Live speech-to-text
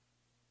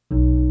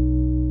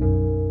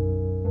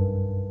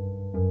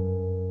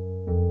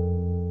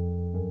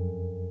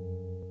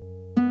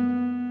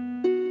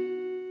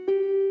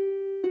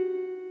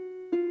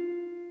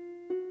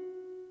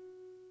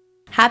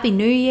Happy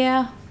New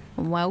Year.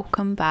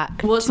 Welcome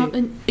back. Well, it's not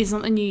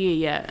the New Year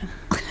yet.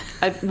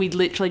 We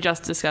literally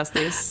just discussed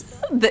this.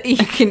 That you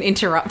can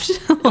interrupt.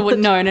 Oh,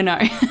 no.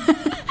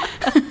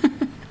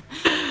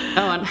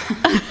 Go on.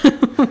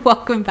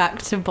 Welcome back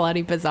to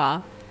Bloody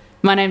Bizarre.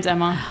 My name's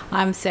Emma.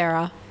 I'm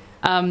Sarah.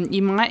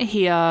 You might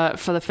hear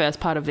for the first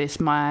part of this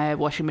my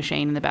washing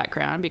machine in the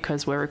background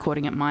because we're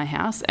recording at my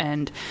house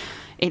and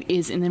it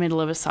is in the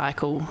middle of a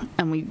cycle.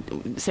 And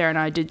Sarah and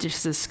I did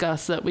just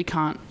discuss that you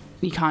can't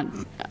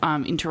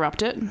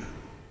interrupt it.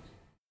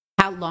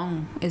 How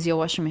long is your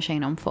washing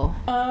machine on for?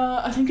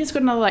 I think it's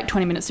got another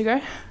 20 minutes to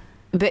go.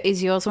 But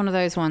is yours one of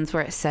those ones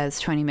where it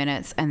says 20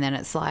 minutes and then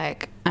it's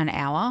like an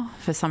hour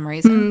for some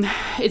reason?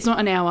 It's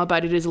not an hour,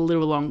 but it is a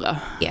little longer.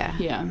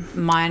 Yeah.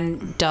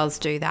 Mine does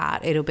do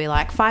that. It'll be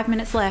like 5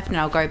 minutes left and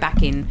I'll go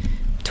back in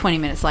 20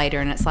 minutes later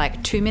and it's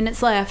like 2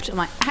 minutes left. I'm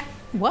like,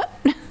 what?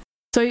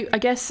 So I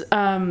guess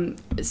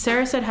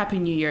Sarah said Happy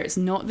New Year. It's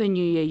not the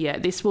New Year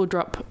yet. This will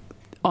drop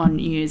on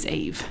New Year's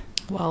Eve.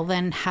 Well,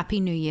 then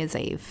Happy New Year's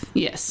Eve.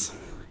 Yes.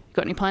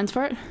 Got any plans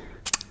for it?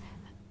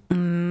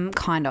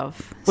 Kind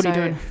of. What are you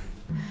doing?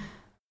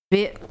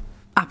 Bit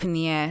up in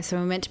the air. So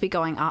we're meant to be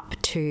going up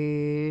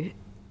to,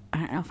 I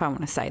don't know if I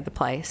want to say the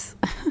place.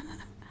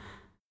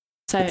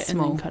 Say it's it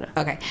small. and then cut it.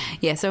 Okay.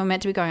 Yeah, so we're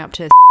meant to be going up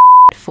to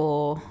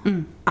for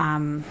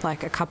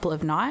like a couple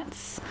of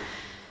nights.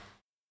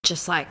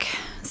 Just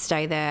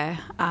stay there.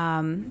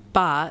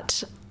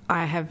 But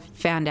I have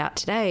found out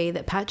today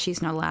that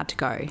Patchy's not allowed to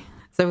go.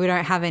 So we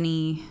don't have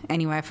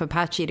anywhere for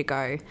Patchy to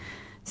go.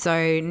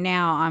 So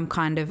now I'm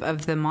kind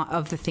of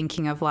the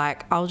thinking of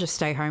I'll just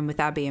stay home with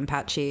Abby and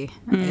Patchy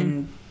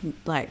and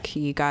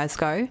you guys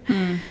go.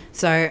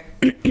 So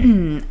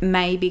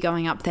maybe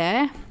going up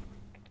there,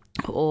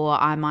 or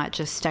I might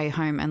just stay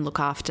home and look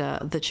after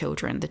the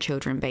children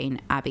being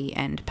Abby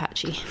and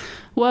Patchy.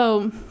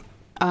 Well,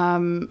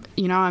 I'm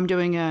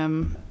doing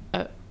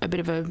a bit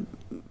of a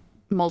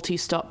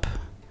multi-stop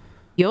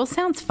Yours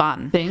sounds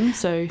fun. thing,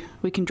 so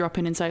we can drop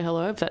in and say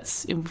hello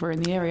if we're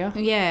in the area.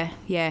 Yeah.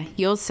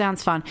 Yours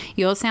sounds fun.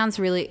 Yours sounds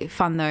really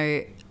fun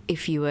though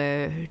if you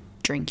were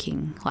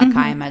drinking.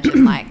 I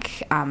imagine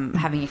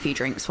having a few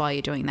drinks while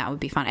you're doing that would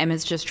be fun.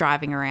 Emma's just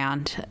driving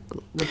around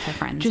with her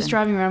friends.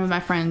 Driving around with my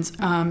friends,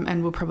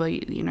 and we'll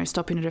probably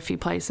stop in at a few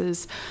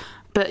places.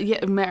 But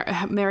yeah,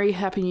 Merry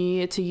Happy New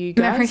Year to you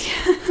guys.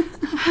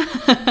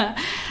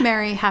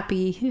 Merry,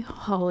 happy,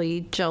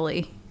 holly,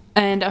 jolly.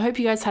 And I hope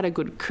you guys had a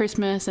good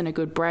Christmas and a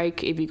good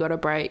break, if you got a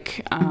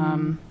break.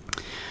 I'll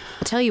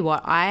tell you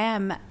what, I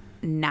am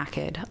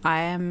knackered. I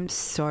am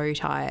so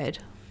tired.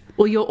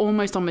 Well, you're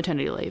almost on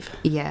maternity leave.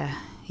 Yeah.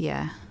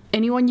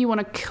 Anyone you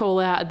want to call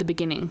out at the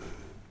beginning?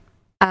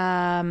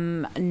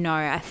 No,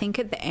 I think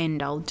at the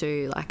end I'll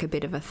do a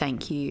bit of a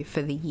thank you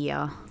for the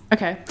year.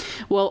 Okay.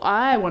 Well,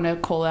 I want to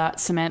call out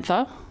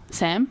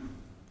Sam,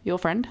 your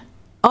friend.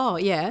 Oh,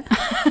 yeah.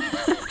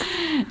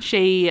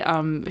 She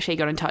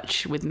got in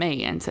touch with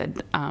me and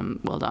said,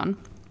 well done.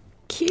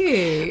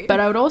 Cute. But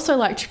I would also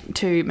like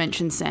to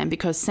mention Sam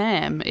because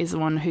Sam is the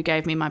one who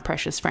gave me my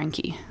precious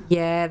Frankie.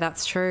 Yeah,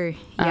 that's true.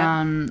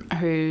 Yeah.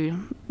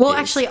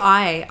 Actually,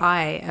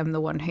 I am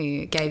the one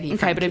who gave you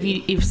Frankie. Okay,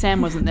 but if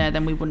Sam wasn't there,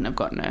 then we wouldn't have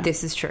gotten her.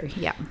 This is true,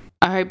 yeah.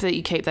 I hope that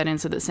you keep that in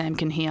so that Sam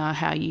can hear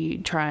how you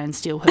try and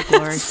steal her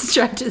glory.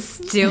 Try to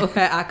steal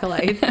her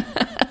accolade.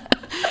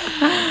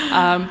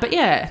 But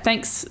yeah,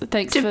 thanks for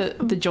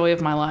the joy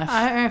of my life.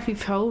 I don't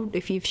know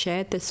if you've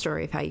shared the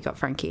story of how you got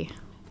Frankie.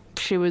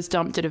 She was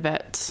dumped at a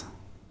vet's.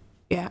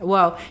 Yeah,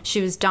 well,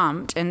 she was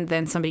dumped and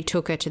then somebody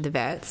took her to the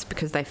vets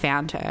because they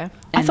found her.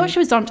 I thought she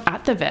was dumped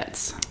at the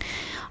vet's.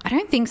 I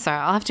don't think so.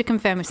 I'll have to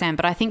confirm with Sam,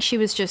 but I think she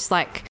was just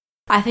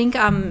I think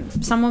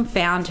someone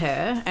found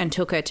her and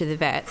took her to the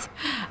vets.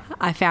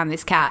 I found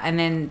this cat and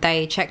then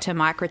they checked her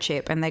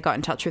microchip and they got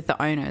in touch with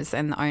the owners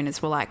and the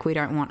owners were like, we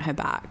don't want her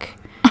back.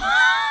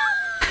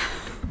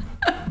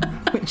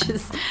 Which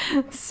is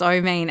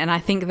so mean. And I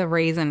think the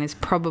reason is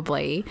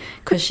probably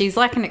because she's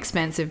an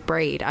expensive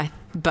breed,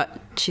 but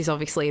she's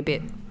obviously a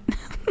bit,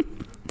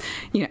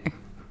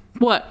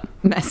 What?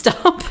 Messed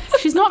up.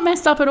 She's not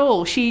messed up at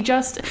all.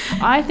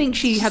 I think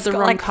she had the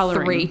wrong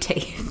colouring. 3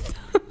 teeth.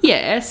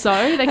 Yeah,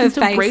 so they can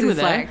still breed with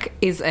her.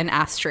 Is an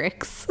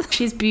asterisk.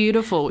 She's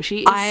beautiful.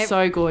 She is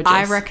so gorgeous.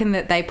 I reckon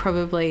that they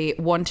probably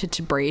wanted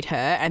to breed her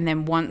and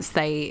then once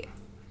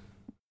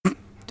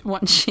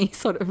she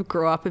sort of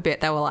grew up a bit,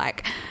 they were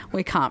like,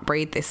 we can't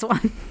breed this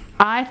one.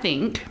 I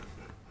think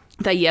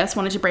they,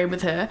 wanted to breed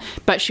with her,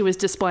 but she was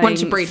displaying...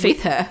 Wanted to breed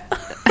with her.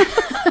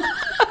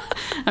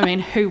 I mean,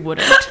 who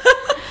wouldn't?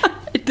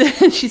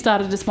 She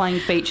started displaying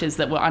features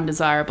that were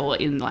undesirable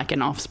in,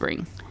 an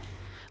offspring.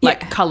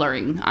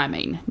 Colouring, I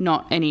mean.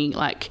 Not any,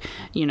 not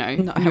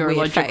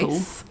neurological...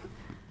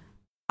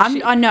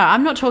 I'm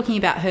not talking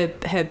about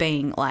her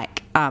being,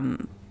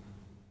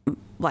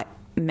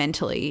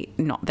 mentally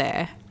not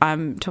there.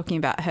 I'm talking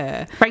about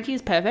her. Frankie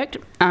is perfect.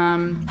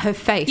 Her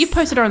face. You've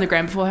posted her on the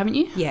gram before, haven't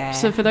you? Yeah.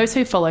 So for those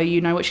who follow,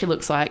 you know what she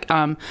looks like.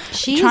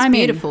 She is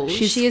beautiful.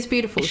 She is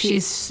beautiful.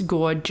 She's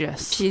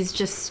gorgeous. She's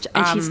just...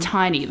 and she's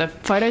tiny. The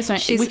photos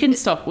don't... We can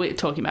stop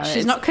talking about it.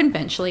 She's not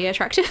conventionally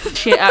attractive.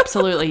 She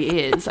absolutely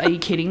is. Are you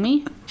kidding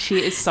me?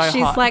 She is so hot.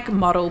 She's like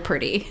model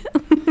pretty.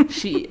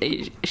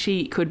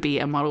 She could be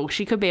a model.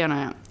 She could be on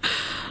a...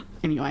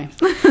 Anyway.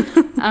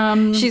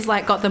 She's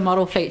like got the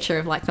model feature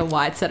of like the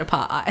wide set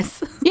apart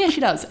eyes. Yeah, she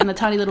does. And the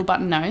tiny little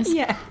button nose.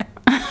 Yeah.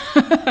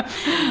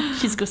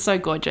 She's so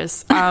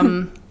gorgeous.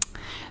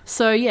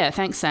 So yeah,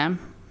 thanks, Sam.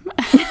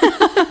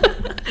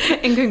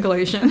 In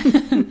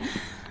conclusion.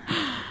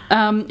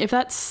 If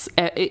that's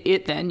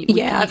it then, you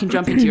can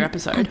jump into your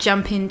episode.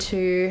 Jump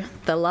into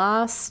the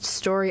last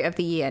story of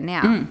the year.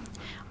 Now,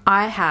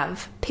 I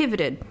have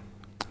pivoted.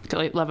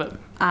 Love it.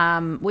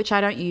 Which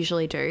I don't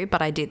usually do, but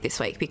I did this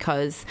week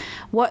because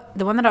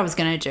the one that I was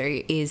going to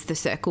do is the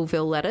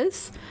Circleville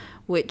letters,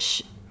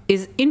 which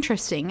is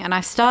interesting, and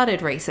I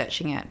started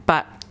researching it,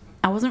 but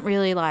I wasn't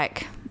really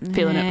like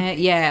feeling it.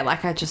 Yeah,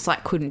 like I just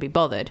like couldn't be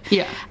bothered.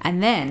 Yeah.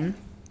 And then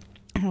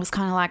I was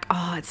kind of like,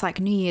 oh, it's like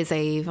New Year's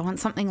Eve. I want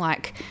something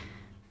like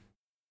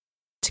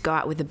to go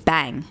out with a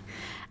bang,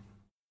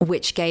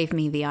 which gave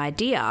me the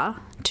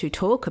idea to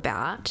talk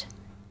about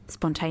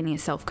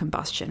spontaneous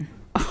self-combustion.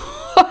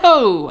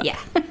 Oh! Yeah.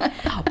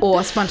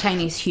 Or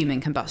spontaneous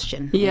human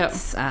combustion. Yeah.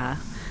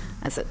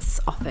 As it's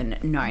often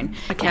known.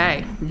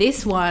 Okay. Now,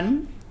 this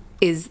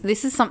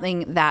is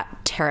something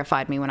that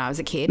terrified me when I was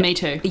a kid. Me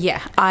too.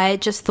 Yeah. I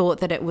just thought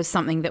that it was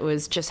something that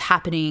was just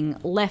happening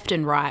left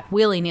and right,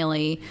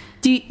 willy-nilly.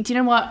 Do you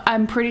know what?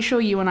 I'm pretty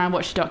sure you and I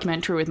watched a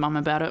documentary with Mum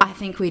about it. I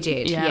think we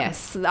did, yeah.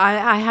 Yes.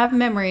 I have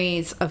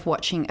memories of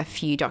watching a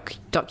few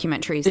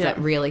documentaries that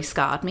really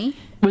scarred me.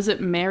 Was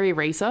it Mary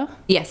Reeser?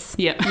 Yes.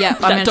 Yeah. Yeah,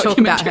 I'm going to talk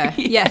about her.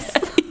 Yes.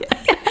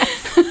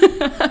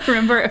 I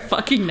remember her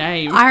fucking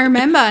name. I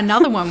remember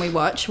another one we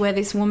watched where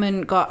this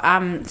woman got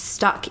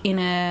stuck in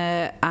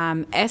a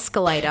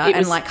escalator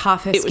and like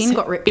half her skin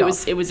got ripped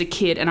off. It was a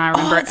kid, and I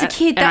remember it's a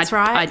kid, that's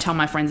right. I tell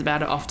my friends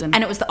about it often.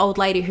 And it was the old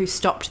lady who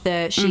stopped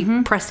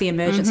she pressed the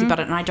emergency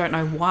button, and I don't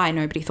know why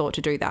nobody thought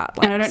to do that.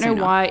 And I don't know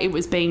why it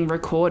was being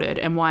recorded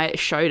and why it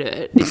showed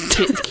it.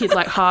 This kid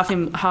like half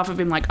of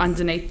him like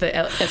underneath the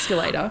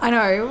escalator. I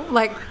know,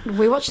 like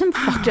we watched some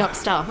fucked up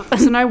stuff.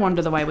 So no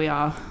wonder the way we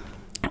are.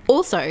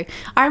 Also,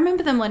 I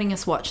remember them letting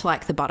us watch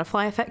like the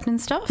butterfly effect and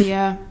stuff.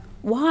 Yeah.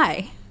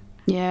 Why?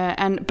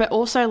 Yeah, but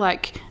also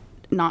like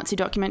Nazi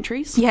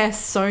documentaries.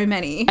 Yes, so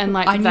many. And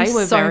like they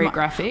were very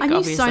graphic. I knew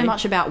obviously. so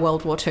much about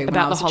World War II when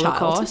I was the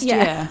Holocaust. A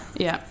child.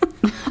 Yeah.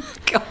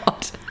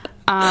 God.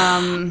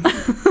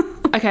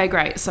 Okay,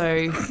 great.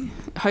 So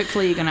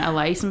hopefully you're going to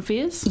allay some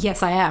fears.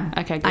 Yes, I am.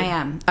 Okay, good. I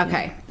am.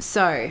 Okay,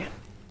 so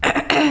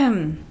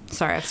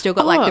sorry, I've still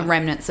got like the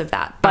remnants of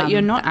that. But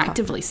you're not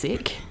actively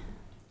sick.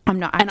 I'm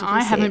not actively sick. And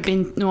I haven't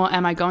been, nor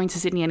am I going to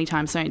Sydney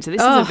anytime soon. So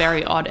this is a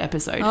very odd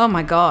episode. Oh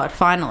my God,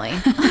 finally.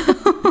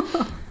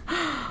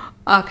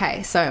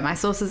 Okay, so my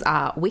sources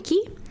are Wiki,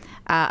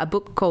 a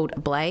book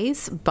called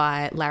Blaze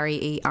by Larry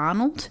E.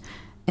 Arnold,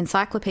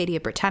 Encyclopedia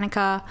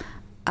Britannica,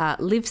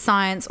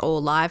 LiveScience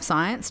or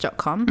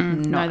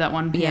LiveScience.com. Know that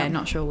one. Yeah,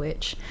 not sure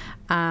which.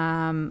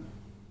 And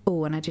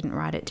I didn't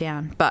write it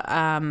down. But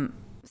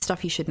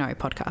Stuff You Should Know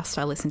podcast.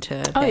 I listened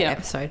to the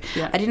episode.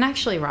 Yeah. I didn't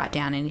actually write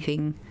down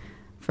anything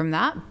from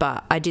that,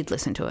 but I did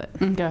listen to it.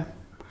 Okay.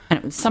 And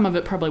it was some of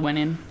it probably went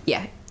in.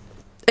 Yeah,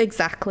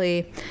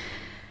 exactly.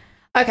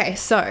 Okay,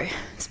 so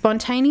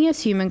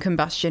spontaneous human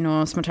combustion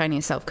or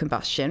spontaneous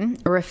self-combustion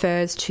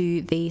refers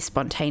to the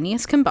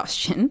spontaneous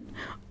combustion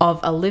of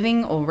a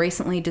living or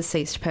recently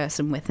deceased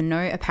person with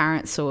no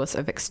apparent source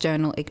of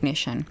external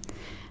ignition.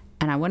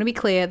 And I want to be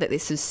clear that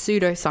this is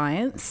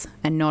pseudoscience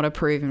and not a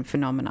proven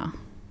phenomena,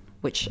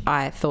 which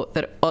I thought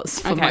that it was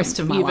for most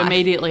of my life. You've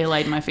immediately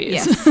allayed my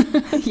fears.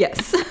 Yes.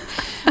 Yes.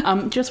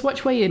 Just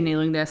watch where you're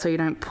kneeling there so you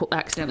don't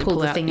accidentally pull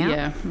the thing out.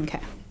 Yeah. Okay.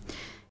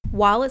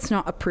 While it's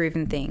not a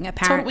proven thing,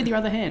 apparently... Hold it with your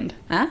other hand.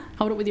 Huh?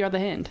 Hold it with your other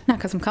hand. No,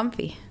 because I'm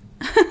comfy.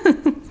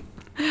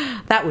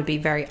 That would be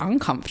very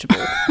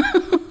uncomfortable.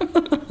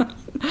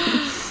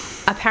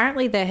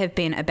 Apparently, there have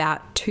been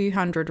about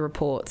 200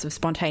 reports of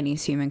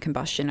spontaneous human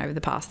combustion over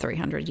the past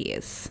 300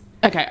 years.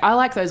 Okay, I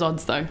like those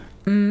odds, though.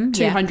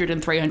 200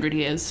 and 300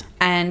 years.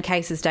 And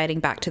cases dating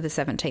back to the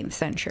 17th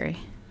century.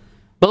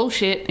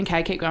 Bullshit.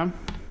 Okay, keep going.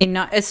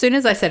 As soon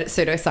as I said it's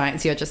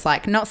pseudoscience, you're just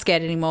like, not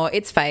scared anymore,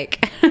 it's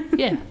fake.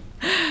 Yeah.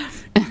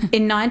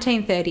 In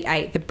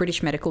 1938, the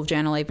British Medical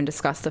Journal even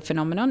discussed the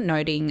phenomenon,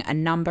 noting a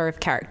number of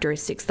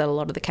characteristics that a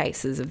lot of the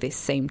cases of this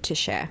seemed to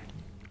share.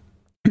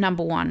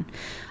 Number one,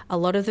 a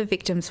lot of the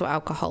victims were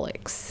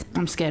alcoholics.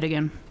 I'm scared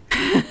again.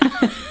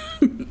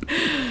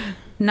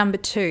 Number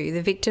two,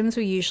 the victims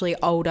were usually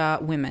older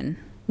women.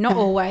 Not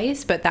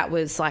always, but that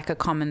was like a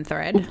common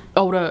thread.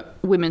 Older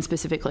women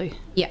specifically?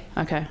 Yeah.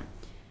 Okay.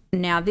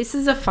 Now, this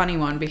is a funny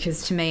one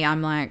because to me,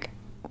 I'm like,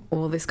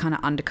 well, this kind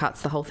of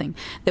undercuts the whole thing.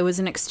 There was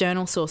an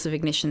external source of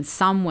ignition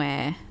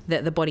somewhere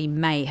that the body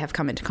may have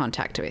come into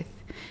contact with.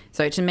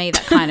 So to me,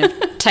 that kind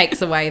of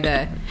takes away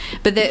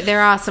but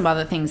there are some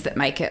other things that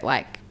make it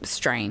like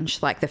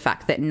strange, like the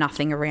fact that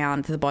nothing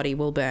around the body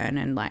will burn,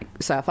 and like,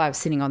 so if I was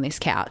sitting on this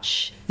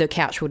couch, the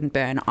couch wouldn't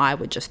burn, I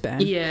would just burn.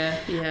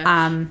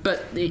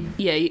 But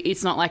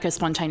it's not like a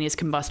spontaneous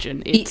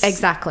combustion. It's,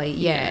 exactly.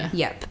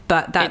 Yep.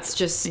 But that's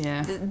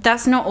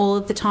that's not all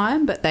of the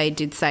time, but they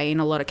did say in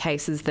a lot of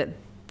cases that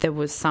there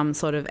was some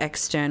sort of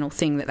external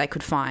thing that they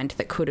could find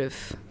that could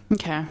have.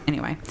 Okay.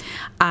 Anyway,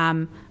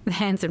 the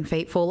hands and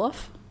feet fall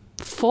off.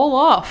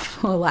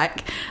 Or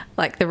like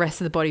the rest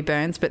of the body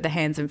burns, but the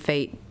hands and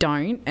feet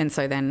don't, and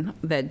so then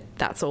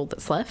that's all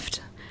that's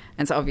left.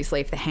 And so obviously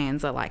if the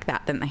hands are like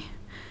that, then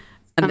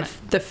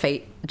the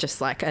feet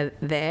just like are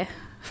there.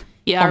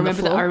 Yeah, I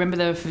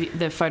remember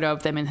the photo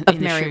of them in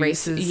Mary the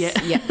Reese's. Yeah.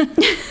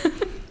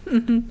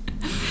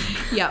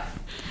 Yep.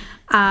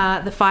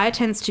 The fire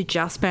tends to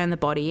just burn the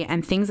body,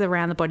 and things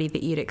around the body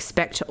that you'd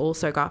expect to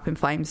also go up in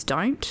flames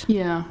don't.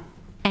 Yeah.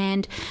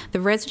 And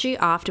the residue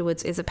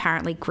afterwards is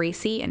apparently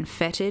greasy and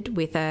fetid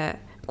with a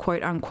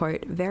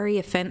quote-unquote very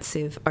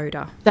offensive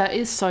odour. That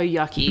is so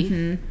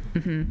yucky.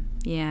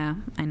 Yeah,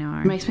 I know.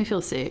 It makes me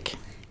feel sick.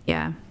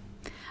 Yeah.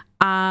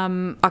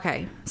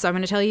 Okay, so I'm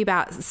going to tell you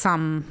about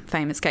some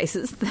famous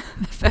cases, the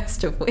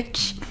first of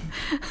which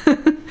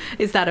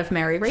is that of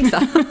Mary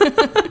Reeser.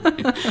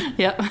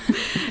 Yep.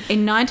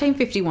 In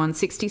 1951,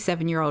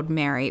 67-year-old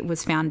Mary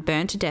was found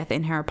burned to death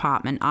in her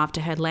apartment after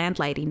her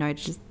landlady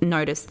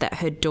noticed that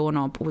her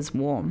doorknob was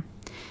warm.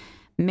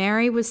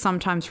 Mary was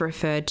sometimes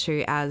referred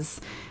to as,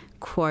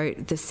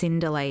 quote, the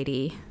Cinder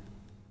Lady,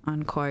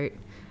 unquote.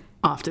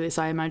 After this,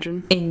 I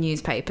imagine. In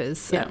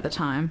newspapers at the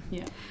time.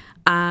 Yeah.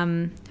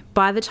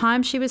 By the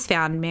time she was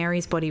found,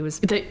 Mary's body was...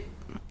 They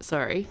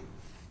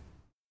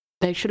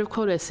should have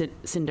called her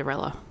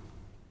Cinderella.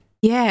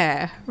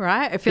 Yeah,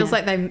 right? It feels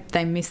like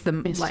they missed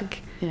them,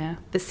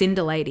 the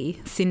Cinder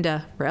Lady,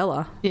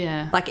 Cinderella.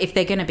 Yeah. Like, if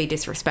they're going to be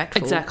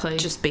disrespectful, exactly,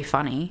 just be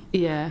funny.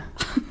 Yeah.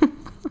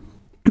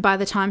 By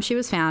the time she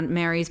was found,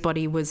 Mary's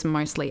body was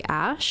mostly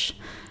ash,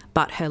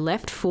 but her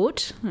left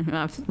foot...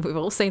 We've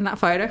all seen that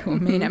photo. Well,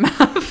 me and Emma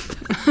have.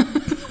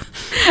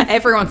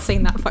 Everyone's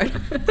seen that photo.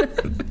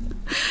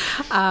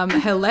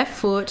 Her left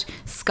foot,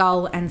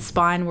 skull and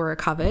spine were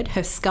recovered.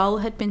 Her skull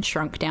had been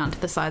shrunk down to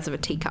the size of a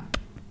teacup.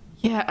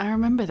 Yeah, I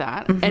remember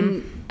that.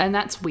 And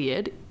that's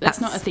weird. That's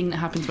not a thing that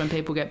happens when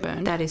people get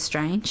burned. That is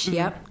strange,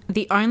 yep.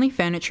 The only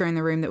furniture in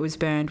the room that was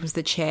burned was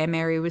the chair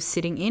Mary was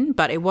sitting in,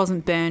 but it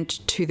wasn't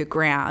burned to the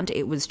ground.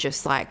 It was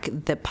just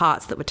like the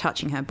parts that were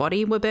touching her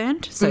body were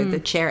burned, so the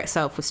chair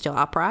itself was still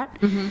upright.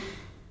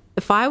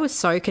 The fire was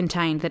so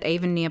contained that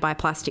even nearby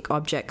plastic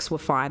objects were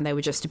fine. They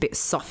were just a bit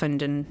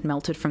softened and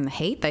melted from the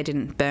heat. They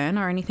didn't burn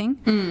or anything.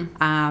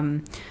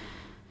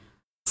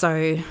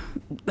 So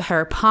her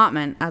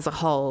apartment as a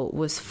whole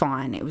was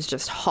fine. It was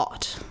just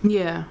hot.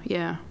 Yeah,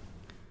 yeah.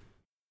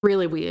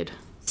 Really weird.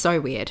 So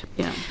weird.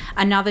 Yeah.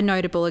 Another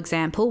notable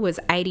example was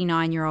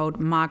 89-year-old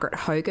Margaret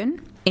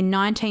Hogan. In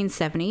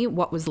 1970,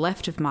 what was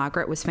left of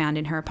Margaret was found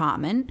in her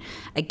apartment,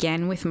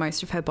 again with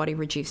most of her body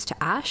reduced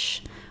to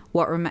ash.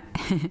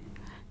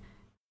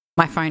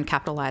 My phone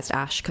capitalised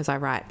Ash because I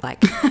write,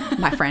 like,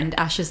 my friend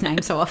Ash's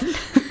name so often.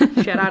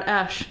 Shout out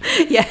Ash.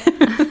 Yeah.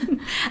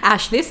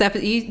 Ash, this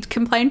episode, you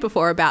complained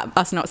before about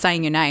us not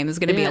saying your name. There's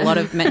going to be a lot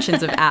of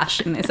mentions of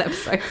Ash in this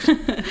episode.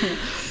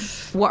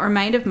 What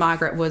remained of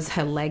Margaret was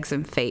her legs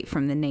and feet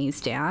from the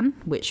knees down,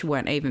 which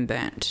weren't even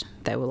burnt.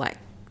 They were, like,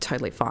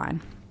 totally fine.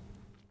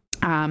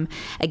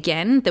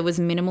 Again, there was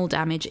minimal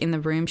damage in the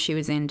room she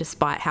was in,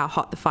 despite how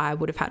hot the fire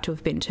would have had to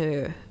have been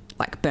to...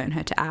 like burn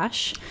her to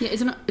ash. Yeah,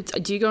 isn't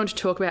it? Do you go on to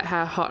talk about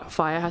how hot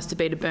fire has to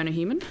be to burn a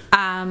human?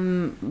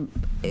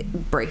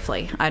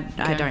 Briefly. I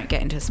don't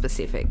get into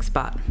specifics,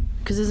 but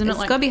because it's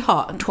got to be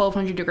hot,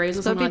 1200 degrees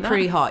or something like that. It's got to be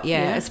pretty hot,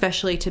 yeah,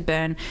 especially to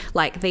burn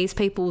like these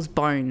people's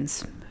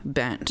bones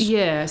burnt.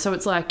 Yeah, so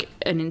it's like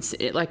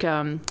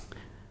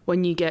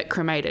when you get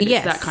cremated,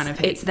 it's that kind of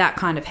heat. It's that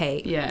kind of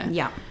heat. Yeah,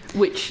 yeah.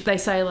 Which they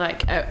say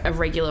like a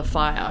regular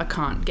fire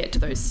can't get to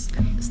those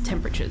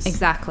temperatures.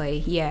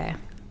 Exactly. Yeah.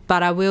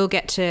 But I will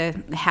get to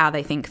how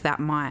they think that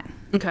might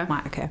occur.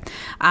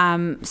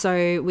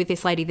 So with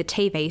this lady, the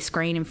TV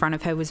screen in front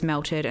of her was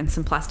melted and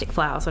some plastic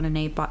flowers on a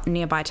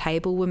nearby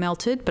table were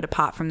melted. But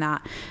apart from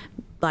that,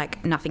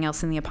 like nothing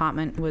else in the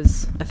apartment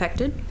was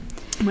affected.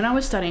 When I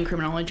was studying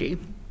criminology,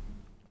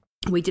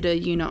 we did a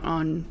unit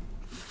on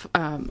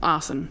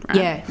arson,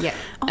 right? Yeah.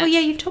 Oh, yeah,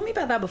 you've told me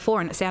about that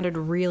before and it sounded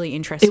really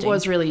interesting. It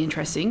was really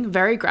interesting.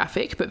 Very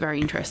graphic, but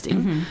very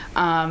interesting.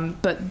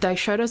 But they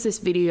showed us this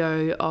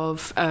video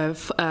of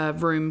a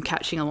room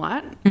catching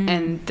alight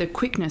and the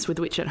quickness with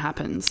which it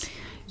happens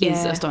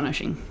is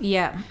astonishing.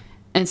 Yeah.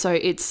 And so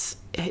it's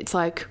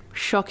like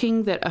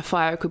shocking that a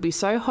fire could be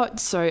so hot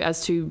so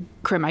as to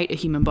cremate a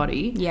human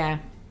body. Yeah.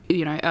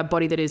 You know, a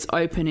body that is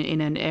open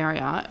in an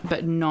area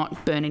but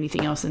not burn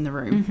anything else in the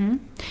room.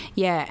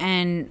 Yeah,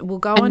 and we'll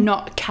go and on...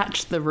 not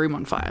catch the room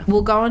on fire.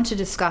 We'll go on to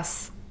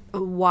discuss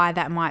why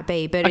that might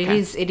be, but it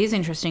is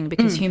interesting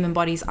because human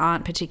bodies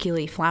aren't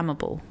particularly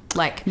flammable.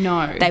 Like,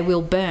 no. They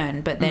will burn,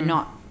 but they're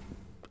not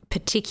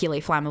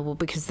particularly flammable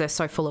because they're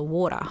so full of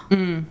water.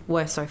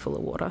 We're so full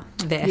of water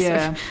there.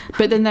 Yeah. So.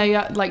 But then they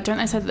like, don't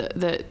they say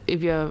that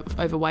if you're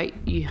overweight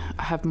you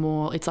have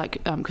more, it's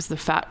like because the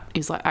fat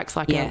is like acts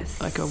like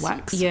a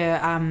wax.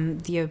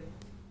 Your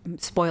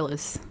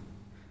spoilers.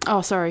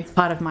 Oh, sorry.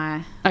 Part of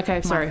my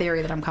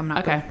theory that I'm coming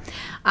up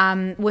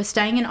with. We're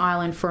staying in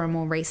Ireland for a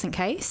more recent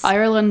case.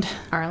 Ireland.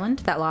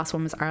 That last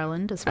one was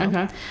Ireland as well.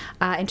 Okay.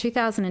 In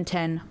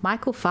 2010,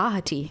 Michael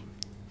Faherty,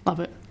 Love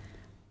it,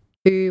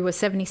 who was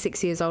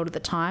 76 years old at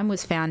the time,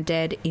 was found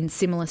dead in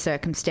similar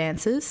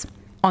circumstances.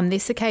 On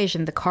this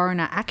occasion, the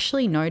coroner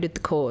actually noted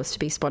the cause to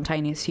be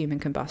spontaneous human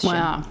combustion.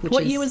 Wow.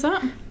 What year was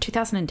that?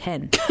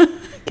 2010.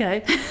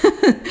 Okay.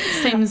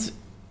 Seems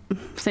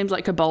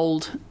like a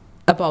bold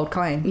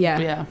claim.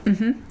 Yeah.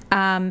 Mm-hmm.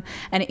 An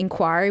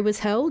inquiry was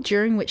held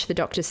during which the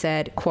doctor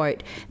said,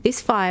 quote,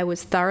 "This fire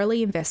was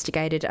thoroughly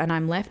investigated and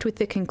I'm left with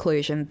the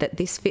conclusion that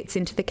this fits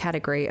into the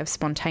category of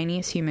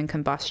spontaneous human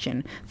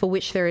combustion for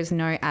which there is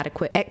no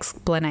adequate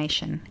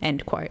explanation,"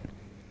 end quote.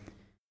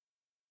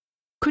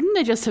 Couldn't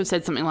they just have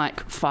said something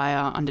like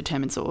fire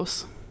undetermined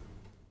source?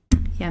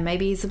 Yeah,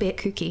 maybe he's a bit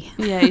kooky.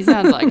 Yeah, he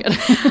sounds like it.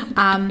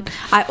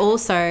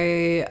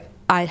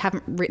 I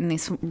haven't written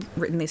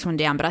this one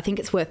down, but I think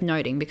it's worth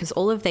noting because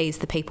all of these,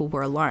 the people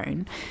were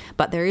alone.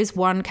 But there is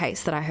one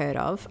case that I heard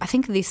of. I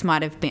think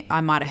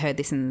I might have heard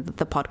this in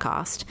the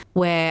podcast,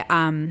 where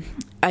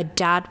a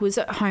dad was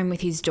at home with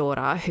his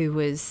daughter who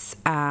was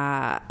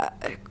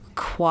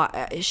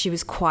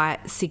quite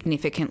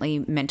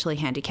significantly mentally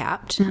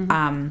handicapped.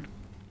 Mm-hmm.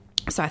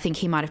 So I think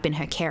he might have been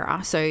her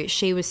carer. So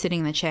she was sitting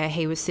in the chair,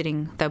 he was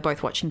sitting, they were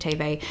both watching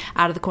TV.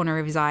 Out of the corner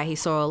of his eye, he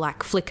saw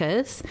like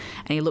flickers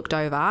and he looked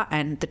over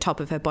and the top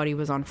of her body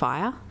was on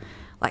fire.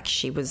 Like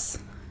she was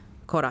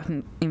caught up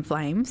in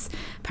flames.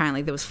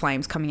 Apparently there was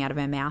flames coming out of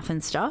her mouth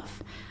and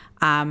stuff.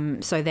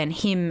 So then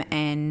him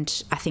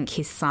and I think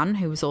his son,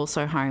 who was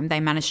also home, they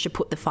managed to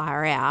put the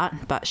fire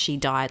out, but she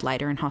died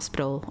later in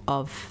hospital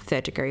of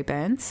third-degree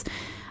burns.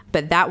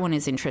 But that one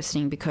is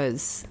interesting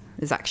because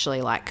there's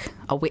actually like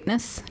a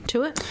witness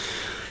to it.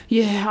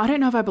 Yeah, I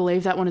don't know if I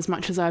believe that one as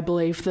much as I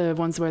believe the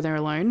ones where they're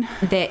alone.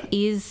 There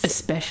is...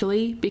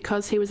 Especially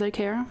because he was a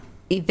carer.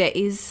 There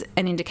is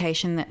an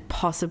indication that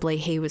possibly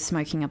he was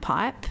smoking a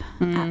pipe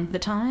at the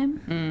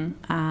time.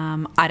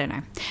 I don't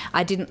know.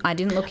 I didn't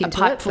look into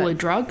it. A pipe full of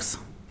drugs?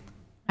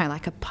 No,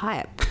 like a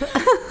pipe.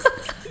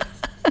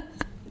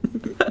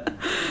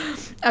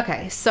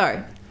 Okay,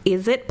 so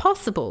is it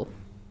possible?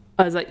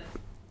 I was like...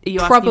 Are you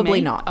Probably asking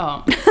me? not.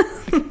 Oh.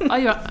 Oh,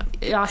 you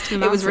asked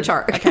him. It was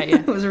rhetorical. Okay, yeah.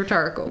 It was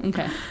rhetorical.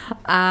 Okay.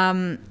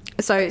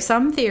 So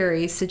some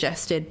theories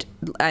suggested,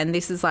 and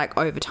this is like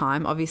over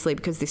time, obviously,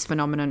 because this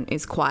phenomenon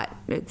it's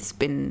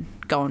been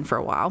going for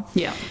a while.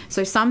 Yeah.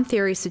 So some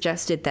theories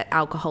suggested that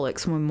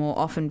alcoholics were more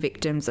often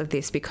victims of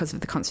this because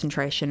of the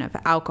concentration of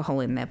alcohol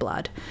in their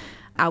blood,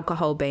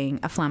 alcohol being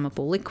a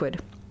flammable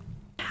liquid.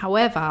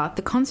 However,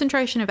 the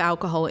concentration of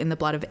alcohol in the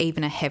blood of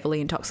even a heavily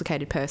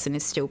intoxicated person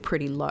is still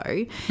pretty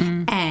low,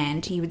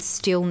 and you would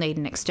still need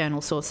an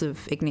external source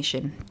of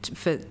ignition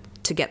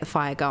to get the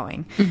fire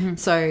going. Mm-hmm.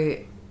 So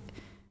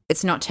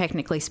it's not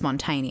technically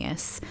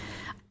spontaneous.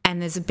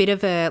 And there's a bit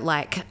of a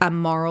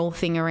moral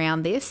thing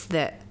around this,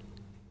 that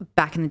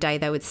back in the day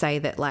they would say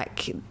that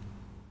like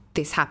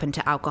this happened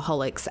to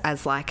alcoholics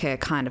as like a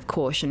kind of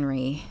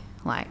cautionary,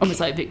 like almost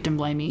like victim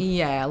blaming.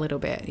 Yeah, a little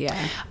bit. Yeah.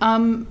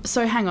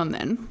 So hang on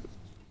then.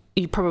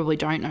 You probably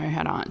don't know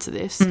how to answer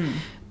this,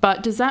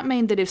 but does that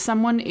mean that if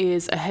someone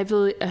is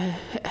heavily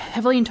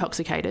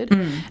intoxicated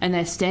and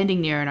they're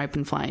standing near an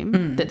open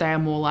flame, that they are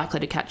more likely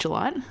to catch a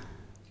light?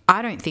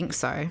 I don't think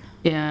so.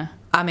 Yeah.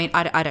 I mean,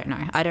 I don't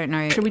know. I don't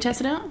know. Should we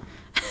test it out?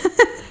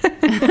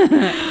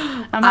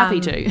 I'm happy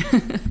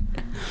to.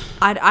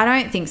 I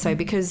don't think so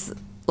because,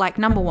 like,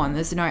 number one,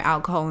 there's no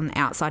alcohol on the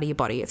outside of your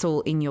body. It's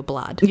all in your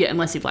blood. Yeah,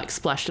 unless you've, like,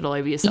 splashed it all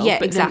over yourself. Yeah,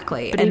 but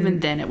exactly. But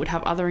even then, it would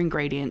have other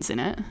ingredients in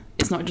it.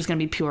 It's not just going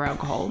to be pure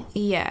alcohol.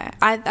 Yeah.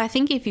 I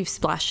think if you've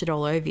splashed it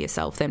all over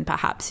yourself, then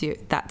perhaps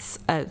that's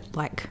a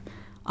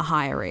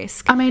higher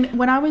risk. I mean,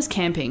 when I was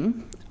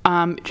camping,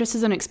 just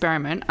as an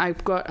experiment, I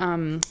got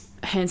hand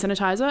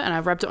sanitizer and I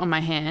rubbed it on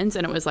my hands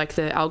and it was like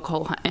the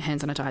alcohol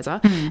hand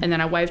sanitizer. And then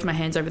I waved my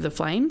hands over the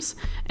flames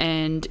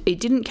and it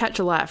didn't catch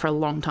a light for a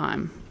long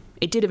time.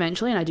 It did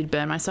eventually and I did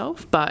burn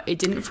myself, but it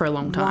didn't for a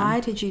long time. Why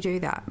did you do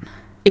that?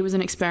 It was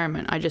an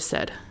experiment, I just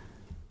said.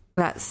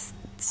 That's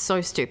so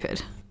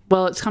stupid.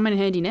 Well, it's come in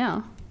handy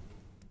now.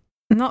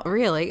 Not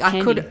really.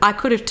 I could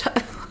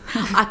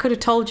have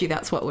told you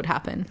that's what would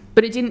happen.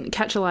 But it didn't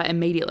catch a light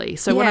immediately.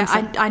 So what I'm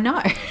saying, I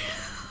know.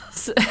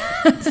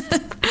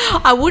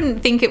 I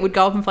wouldn't think it would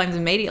go up in flames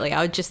immediately.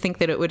 I would just think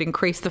that it would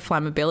increase the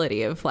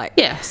flammability of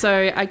Yeah,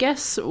 so I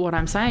guess what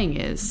I'm saying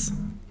is,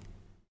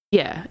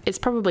 yeah, it's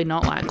probably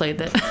not likely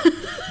that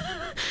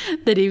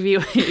that if you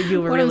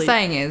were what really... I'm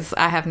saying is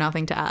I have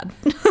nothing to add.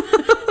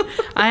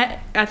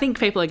 I think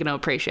people are going to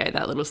appreciate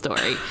that little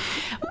story.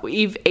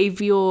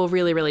 If you're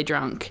really, really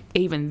drunk,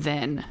 even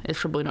then,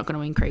 it's probably not going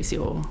to increase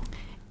your...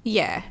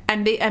 Yeah,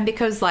 and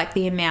because like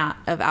the amount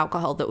of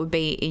alcohol that would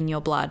be in your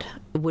blood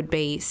would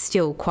be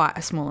still quite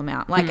a small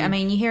amount. Like, I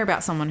mean, you hear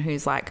about someone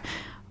who's like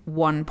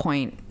 1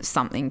 point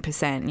something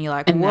percent, and you're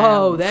like, And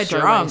whoa, they're so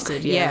drunk.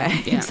 wasted, Yeah,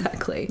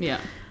 exactly. Yeah.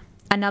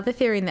 Another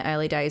theory in the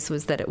early days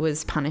was that it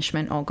was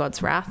punishment or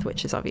God's wrath,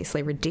 which is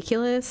obviously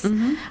ridiculous.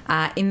 In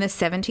the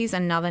 70s,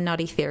 another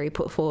nutty theory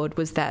put forward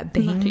was that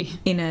being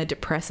in a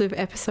depressive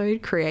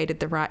episode created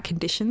the right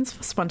conditions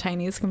for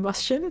spontaneous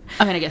combustion.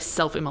 I mean, I guess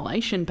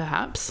self-immolation,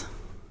 perhaps.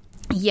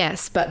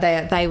 Yes, but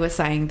they were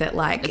saying that,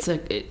 like,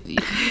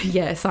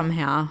 yeah,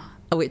 somehow,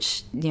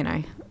 which, you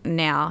know,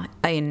 now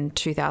in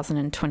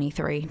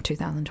 2023,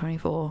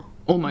 2024,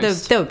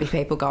 almost there would be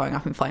people going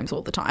up in flames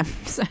all the time.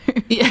 So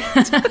yeah,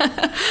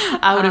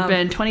 I would have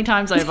been 20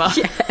 times over.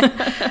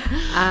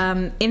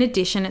 In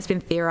addition, it's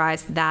been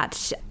theorized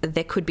that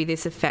there could be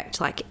this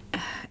effect, like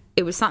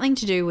it was something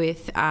to do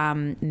with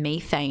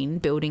methane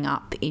building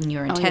up in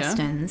your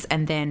intestines,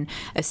 and then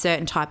a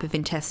certain type of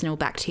intestinal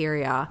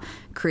bacteria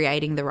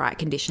creating the right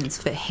conditions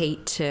for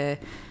heat to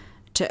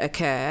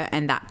occur,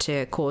 and that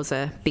to cause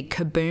a big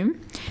kaboom.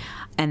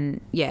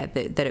 And yeah,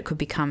 that it could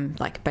become,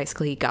 like,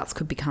 basically guts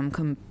could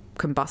become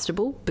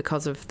combustible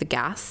because of the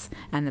gas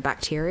and the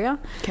bacteria.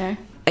 Okay.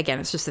 Again,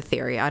 it's just a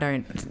theory. I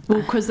don't...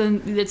 Well, because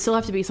then there'd still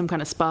have to be some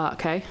kind of spark,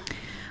 okay?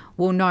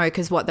 Well, no,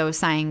 because what they were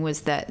saying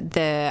was that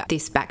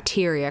this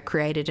bacteria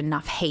created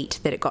enough heat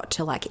that it got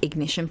to, like,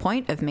 ignition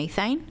point of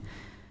methane.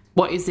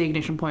 What is the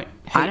ignition point?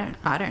 Heat?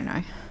 I don't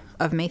know.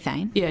 Of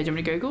methane. Yeah, do you want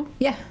me to Google?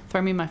 Yeah.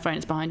 Throw me my phone,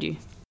 it's behind you.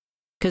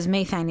 Because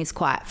methane is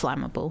quite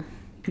flammable.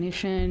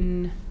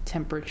 Ignition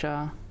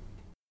temperature.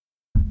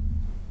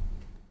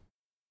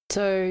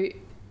 So,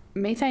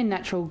 methane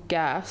natural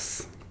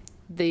gas,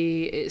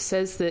 it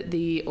says that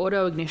the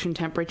auto ignition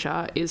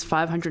temperature is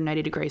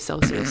 580 degrees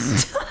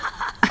Celsius.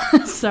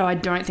 So I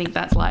don't think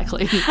that's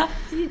likely.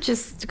 You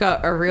just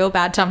got a real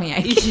bad tummy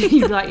ache.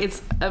 You're like,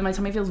 my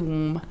tummy feels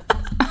warm.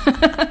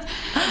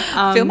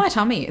 Feel my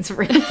tummy, it's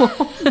really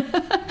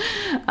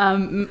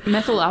warm.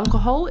 Methyl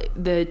alcohol,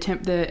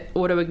 the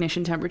auto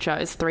ignition temperature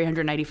is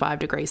 385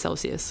 degrees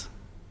Celsius.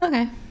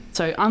 Okay.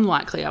 So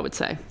unlikely, I would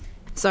say.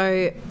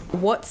 So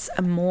what's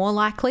more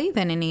likely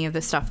than any of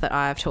the stuff that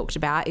I've talked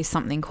about is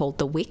something called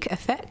the wick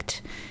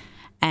effect.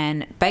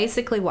 And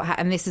basically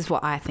and this is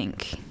what I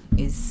think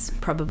is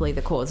probably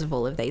the cause of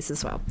all of these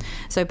as well.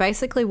 So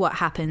basically what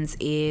happens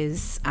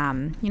is,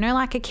 you know,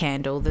 like a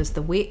candle, there's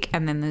the wick,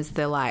 and then there's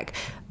the, like,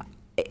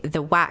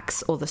 the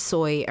wax or the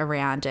soy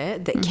around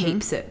it that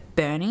keeps it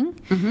burning.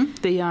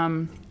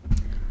 The,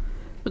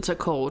 what's it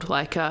called?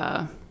 Like,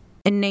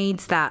 it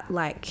needs that,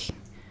 like...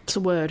 What's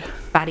the word?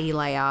 Fatty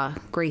layer,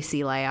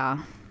 greasy layer.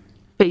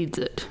 Feeds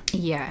it.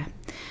 Yeah.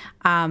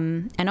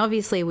 And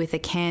obviously with a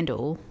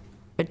candle,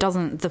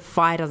 the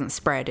fire doesn't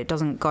spread. It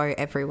doesn't go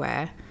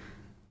everywhere.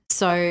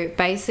 So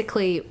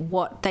basically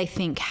what they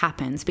think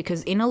happens,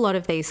 because in a lot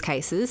of these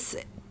cases,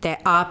 there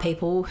are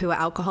people who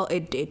are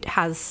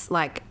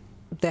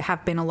there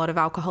have been a lot of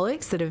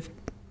alcoholics that have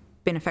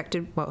been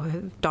affected,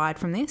 have died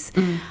from this.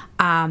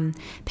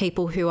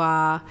 People who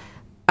are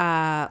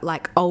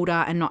like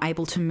older and not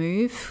able to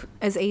move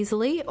as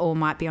easily, or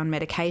might be on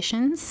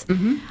medications,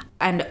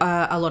 and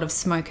a lot of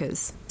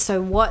smokers.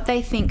 So what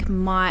they think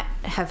might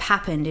have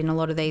happened in a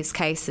lot of these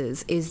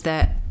cases is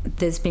that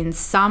there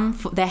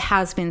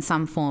has been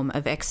some form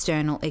of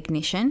external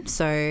ignition.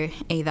 So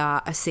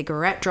either a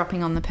cigarette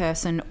dropping on the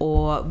person,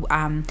 or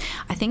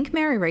I think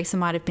Mary Reisa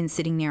might have been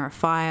sitting near a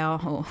fire,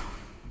 or...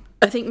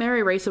 I think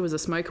Mary Reisa was a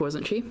smoker,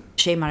 wasn't she?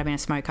 She might have been a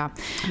smoker.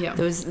 Yeah.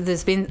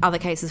 There's been other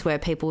cases where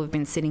people have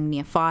been sitting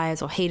near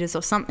fires or heaters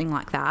or something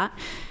like that.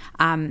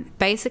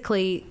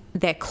 Basically,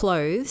 their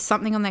clothes,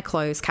 something on their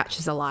clothes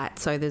catches alight,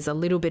 so there's a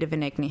little bit of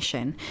an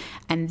ignition.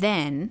 And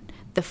then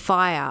the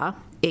fire,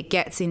 it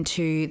gets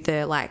into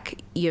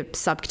your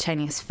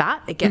subcutaneous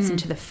fat. It gets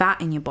into the fat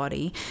in your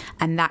body,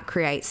 and that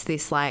creates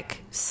this,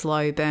 like,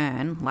 slow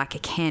burn, like a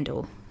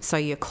candle. So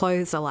your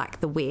clothes are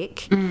like the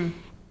wick,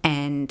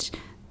 and...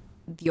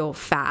 your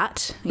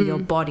fat, your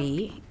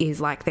body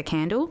is like the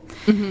candle.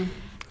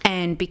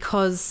 And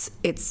because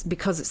it's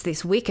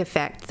this wick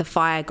effect, the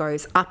fire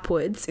goes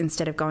upwards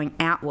instead of going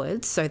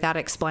outwards. So that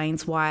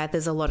explains why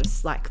there's a lot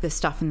of, like, the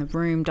stuff in the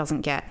room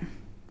doesn't get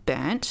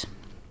burnt.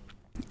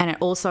 And it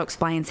also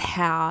explains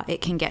how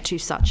it can get to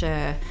such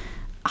a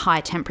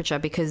high temperature,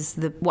 because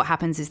what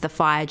happens is the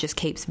fire just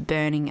keeps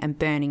burning and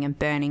burning and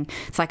burning.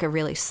 It's like a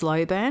really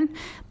slow burn,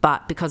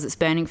 but because it's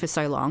burning for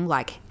so long,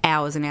 like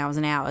hours and hours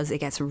and hours, it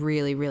gets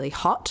really, really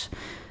hot.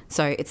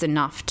 So it's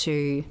enough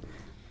to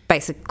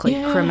basically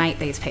cremate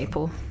these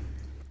people.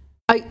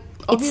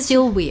 It's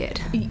still weird.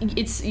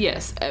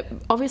 Yes.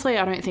 Obviously,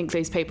 I don't think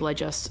these people are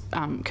just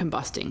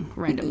combusting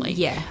randomly.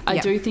 Yeah. I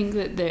do think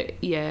that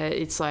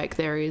it's like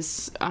there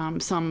is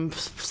some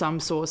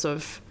source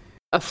of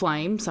a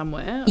flame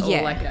somewhere,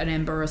 or like an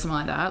ember or something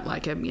like that,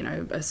 like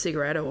a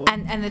cigarette or.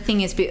 And the thing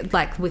is,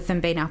 like with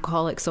them being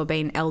alcoholics or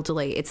being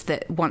elderly, it's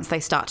that once they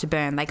start to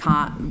burn,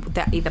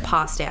 they're either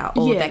passed out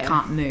or they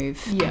can't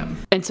move. Yeah,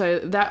 and so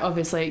that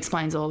obviously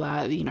explains all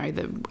that.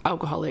 The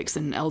alcoholics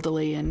and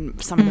elderly,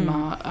 and some of them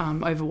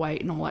are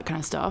overweight and all that kind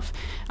of stuff.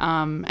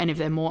 And if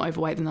they're more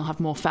overweight, then they'll have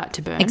more fat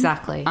to burn.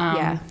 Exactly.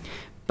 Yeah.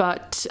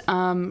 But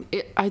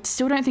I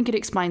still don't think it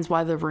explains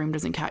why the room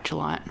doesn't catch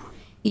alight.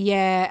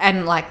 Yeah,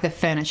 and like the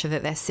furniture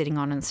that they're sitting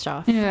on and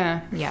stuff. Yeah.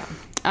 Yeah.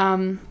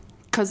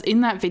 Because in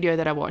that video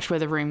that I watched where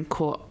the room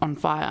caught on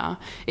fire,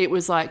 it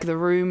was like the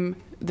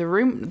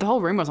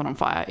whole room wasn't on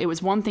fire. It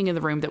was one thing in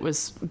the room that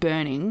was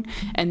burning,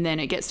 and then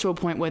it gets to a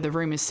point where the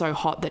room is so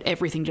hot that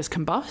everything just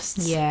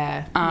combusts.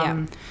 Yeah.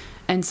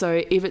 And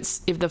so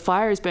if the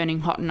fire is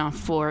burning hot enough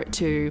for it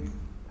to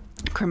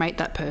cremate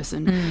that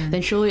person,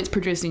 then surely it's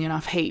producing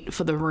enough heat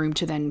for the room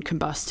to then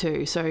combust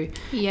too. So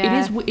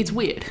it's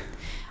weird.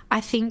 I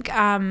think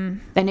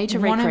they need to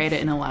recreate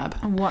it in a lab.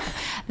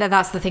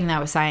 That's the thing they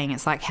were saying.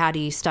 It's like, how do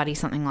you study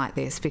something like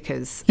this?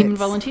 Because human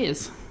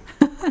volunteers.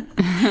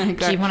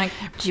 Do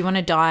you want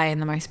to die in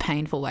the most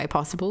painful way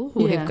possible?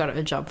 We've got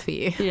a job for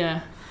you.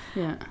 Yeah.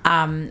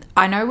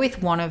 I know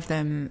with one of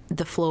them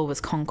the floor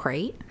was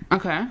concrete.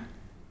 Okay.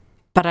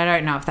 But I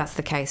don't know if that's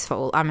the case for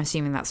all. I'm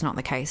assuming that's not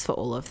the case for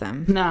all of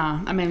them.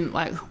 Nah, I mean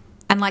like.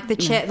 And like the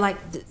chair, like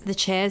the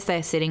chairs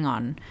they're sitting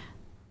on,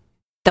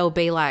 they'll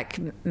be like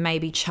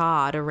maybe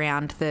charred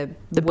around the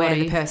where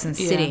body. The person's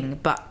sitting,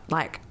 but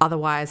like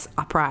otherwise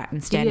upright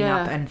and standing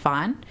up and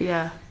fine.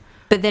 Yeah.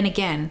 But then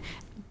again,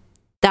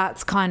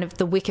 that's kind of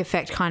the wick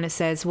effect kind of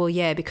says, well,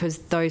 yeah, because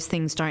those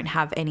things don't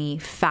have any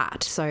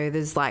fat, so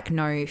there's like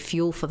no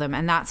fuel for them.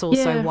 And that's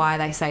also why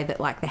they say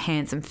that like the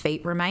hands and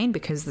feet remain,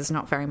 because there's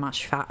not very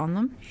much fat on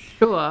them.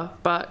 Sure,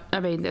 but I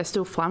mean, they're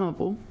still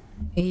flammable.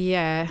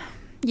 Yeah.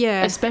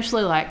 Yeah.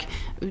 Especially like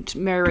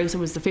Mary Risa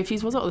was the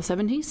 50s, was it, or the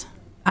 70s?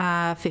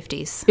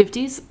 50s.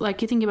 50s.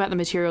 Like, you think about the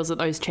materials that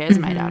those chairs are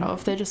made out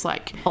of. They're just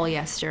like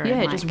polyester.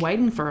 Yeah, and just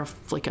waiting for a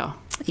flicker.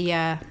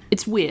 Yeah.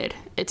 It's weird.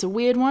 It's a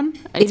weird one.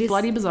 It's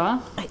bloody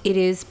bizarre. It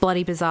is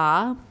bloody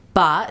bizarre.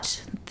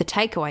 But the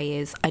takeaway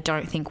is I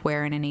don't think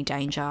we're in any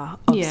danger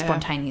of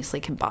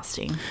spontaneously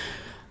combusting.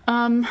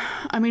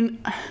 I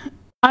mean,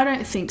 I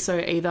don't think so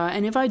either.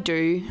 And if I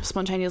do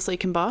spontaneously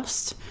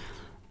combust...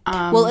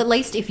 well, at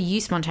least if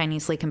you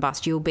spontaneously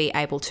combust, you'll be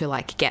able to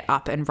like get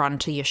up and run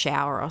to your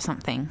shower or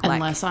something.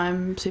 Unless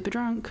I'm super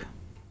drunk.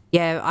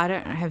 Yeah,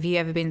 have you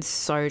ever been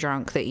so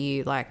drunk that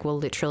you like were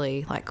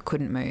literally like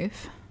couldn't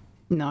move?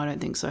 No, I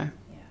don't think so.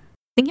 Yeah.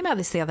 Thinking about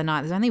this the other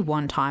night, there's only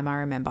one time I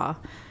remember,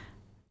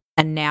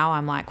 and now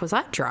I'm like, was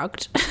I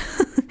drugged?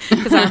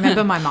 Because I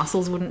remember my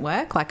muscles wouldn't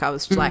work. Like I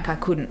was like I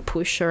couldn't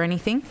push or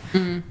anything.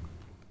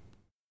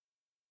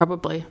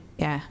 Probably.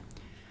 Yeah.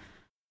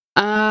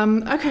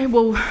 Okay,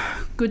 well,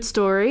 good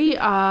story.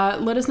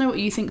 Let us know what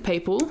you think,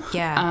 people.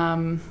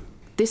 Yeah.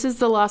 This is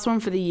the last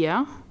one for the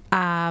year.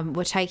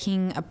 We're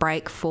taking a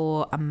break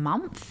for a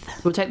month.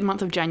 We'll take the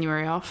month of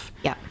January off.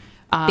 Yeah.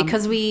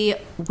 Because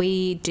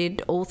we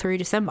did all through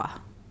December.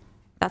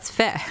 That's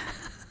fair.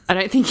 I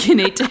don't think you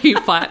need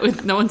to fight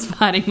with... No one's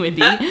fighting with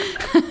you.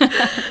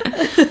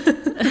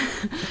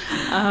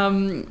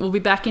 We'll be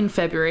back in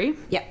February.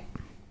 Yeah.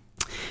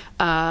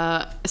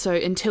 So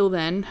until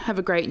then, have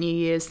a great New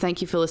Year's.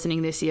 Thank you for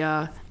listening this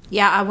year.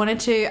 Yeah, I wanted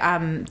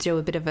to do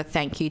a bit of a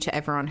thank you to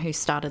everyone who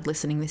started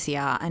listening this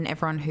year and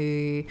everyone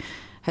who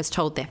has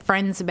told their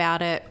friends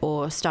about it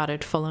or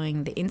started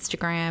following the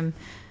Instagram.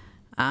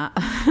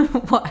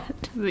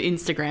 What? The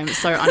Instagram is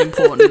so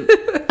unimportant.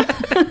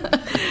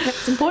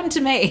 It's important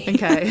to me.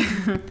 Okay.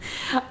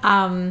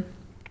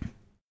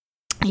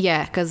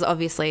 Yeah, because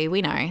obviously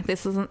we know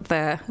this isn't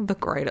the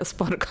greatest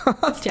podcast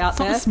out there. It's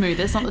not the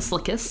smoothest, not the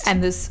slickest.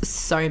 And there's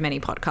so many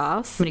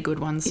podcasts. So many good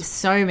ones.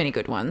 So many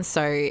good ones.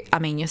 So, I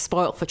mean, you're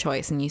spoilt for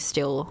choice and you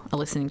still are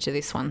listening to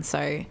this one.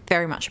 So,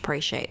 very much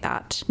appreciate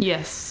that.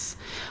 Yes.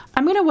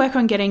 I'm going to work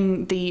on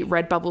getting the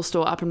Redbubble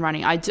store up and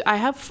running. I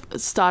have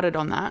started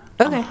on that.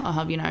 Okay. I'll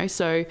have you know.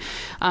 So,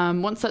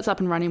 once that's up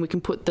and running, we can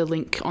put the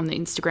link on the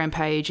Instagram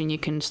page and you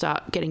can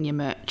start getting your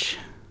merch.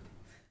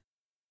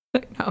 I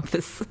don't know if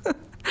there's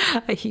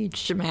a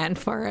huge demand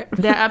for it.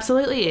 There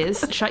absolutely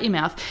is. Shut your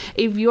mouth.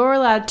 If you're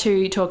allowed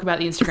to talk about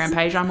the Instagram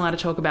page, I'm allowed to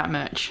talk about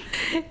merch.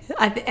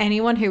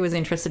 Anyone who was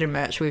interested in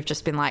merch, we've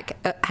just been like,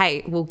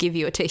 hey, we'll give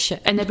you a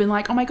t-shirt. And they've been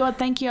like, oh my God,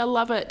 thank you, I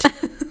love it.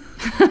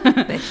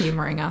 They're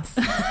humouring us.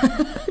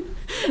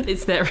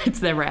 It's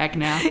their rag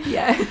now.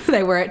 Yeah,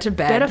 they wear it to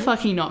bed. Better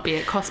fucking not be.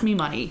 It cost me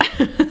money.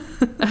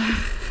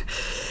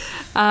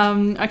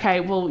 Okay,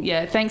 well,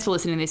 yeah, thanks for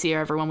listening this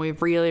year, everyone. We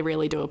really,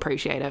 really do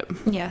appreciate it.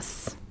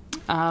 Yes.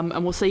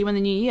 And we'll see you in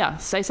the new year.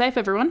 Stay safe,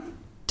 everyone.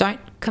 Don't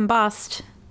combust.